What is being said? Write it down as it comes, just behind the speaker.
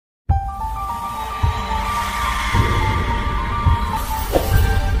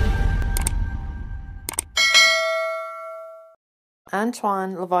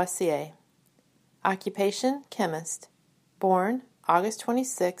Antoine Lavoisier. Occupation, chemist. Born August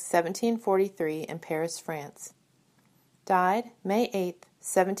 26, 1743 in Paris, France. Died May 8,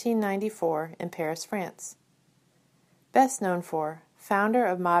 1794 in Paris, France. Best known for founder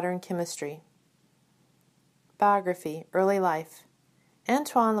of modern chemistry. Biography, early life.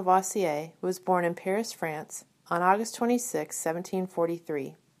 Antoine Lavoisier was born in Paris, France on August 26,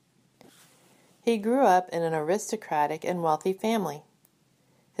 1743. He grew up in an aristocratic and wealthy family.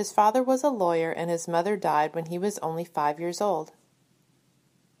 His father was a lawyer and his mother died when he was only 5 years old.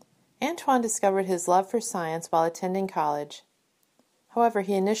 Antoine discovered his love for science while attending college. However,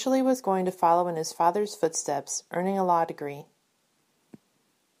 he initially was going to follow in his father's footsteps, earning a law degree.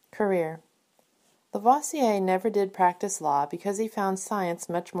 Career. Lavoisier never did practice law because he found science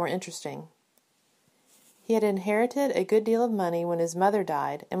much more interesting. He had inherited a good deal of money when his mother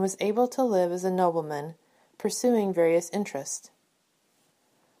died and was able to live as a nobleman, pursuing various interests.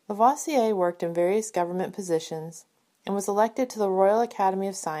 Lavoisier worked in various government positions and was elected to the Royal Academy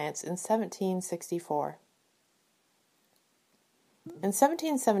of Science in 1764. In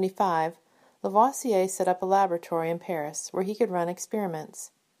 1775, Lavoisier set up a laboratory in Paris where he could run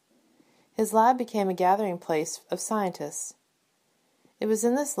experiments. His lab became a gathering place of scientists. It was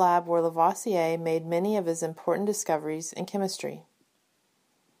in this lab where Lavoisier made many of his important discoveries in chemistry.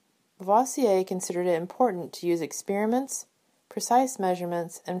 Lavoisier considered it important to use experiments, precise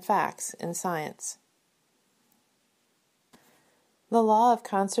measurements, and facts in science. The law of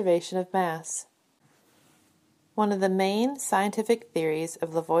conservation of mass. One of the main scientific theories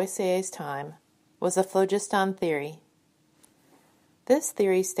of Lavoisier's time was the phlogiston theory. This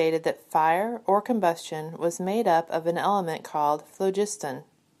theory stated that fire or combustion was made up of an element called phlogiston.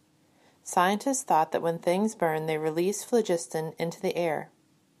 Scientists thought that when things burn, they release phlogiston into the air.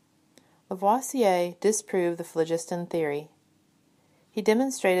 Lavoisier disproved the phlogiston theory. He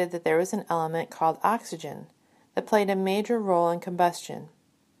demonstrated that there was an element called oxygen that played a major role in combustion.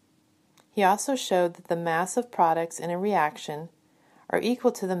 He also showed that the mass of products in a reaction are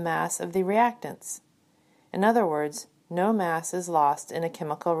equal to the mass of the reactants. In other words, no mass is lost in a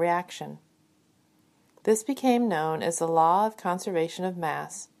chemical reaction. This became known as the law of conservation of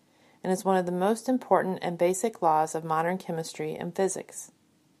mass and is one of the most important and basic laws of modern chemistry and physics.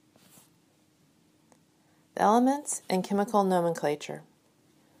 The elements and chemical nomenclature.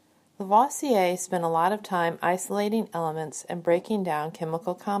 Lavoisier spent a lot of time isolating elements and breaking down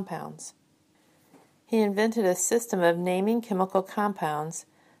chemical compounds. He invented a system of naming chemical compounds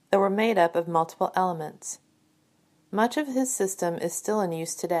that were made up of multiple elements. Much of his system is still in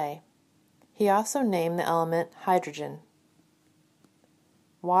use today. He also named the element hydrogen.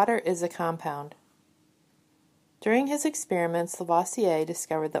 Water is a compound. During his experiments, Lavoisier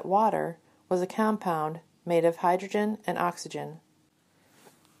discovered that water was a compound made of hydrogen and oxygen.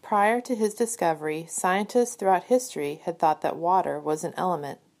 Prior to his discovery, scientists throughout history had thought that water was an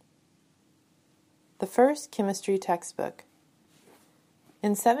element. The first chemistry textbook.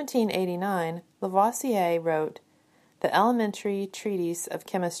 In 1789, Lavoisier wrote The Elementary Treatise of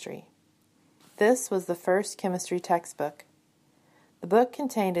Chemistry. This was the first chemistry textbook. The book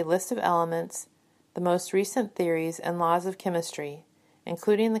contained a list of elements, the most recent theories and laws of chemistry,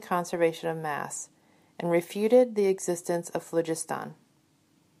 including the conservation of mass, and refuted the existence of phlogiston.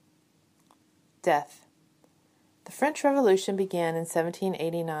 Death. The French Revolution began in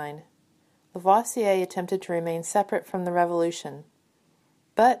 1789. Lavoisier attempted to remain separate from the revolution,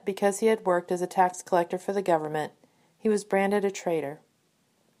 but because he had worked as a tax collector for the government, he was branded a traitor.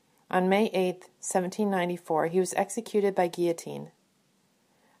 On May 8, 1794, he was executed by guillotine.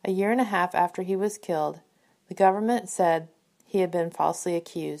 A year and a half after he was killed, the government said he had been falsely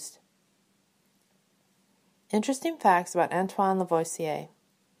accused. Interesting facts about Antoine Lavoisier.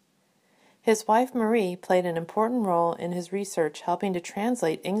 His wife Marie played an important role in his research, helping to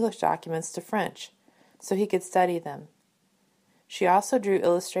translate English documents to French so he could study them. She also drew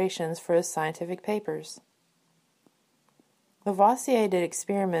illustrations for his scientific papers. Lavoisier did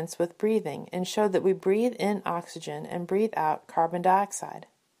experiments with breathing and showed that we breathe in oxygen and breathe out carbon dioxide.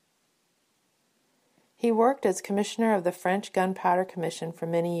 He worked as commissioner of the French Gunpowder Commission for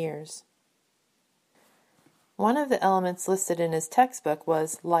many years. One of the elements listed in his textbook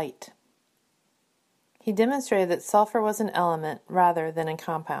was light. He demonstrated that sulfur was an element rather than a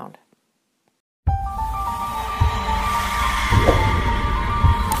compound.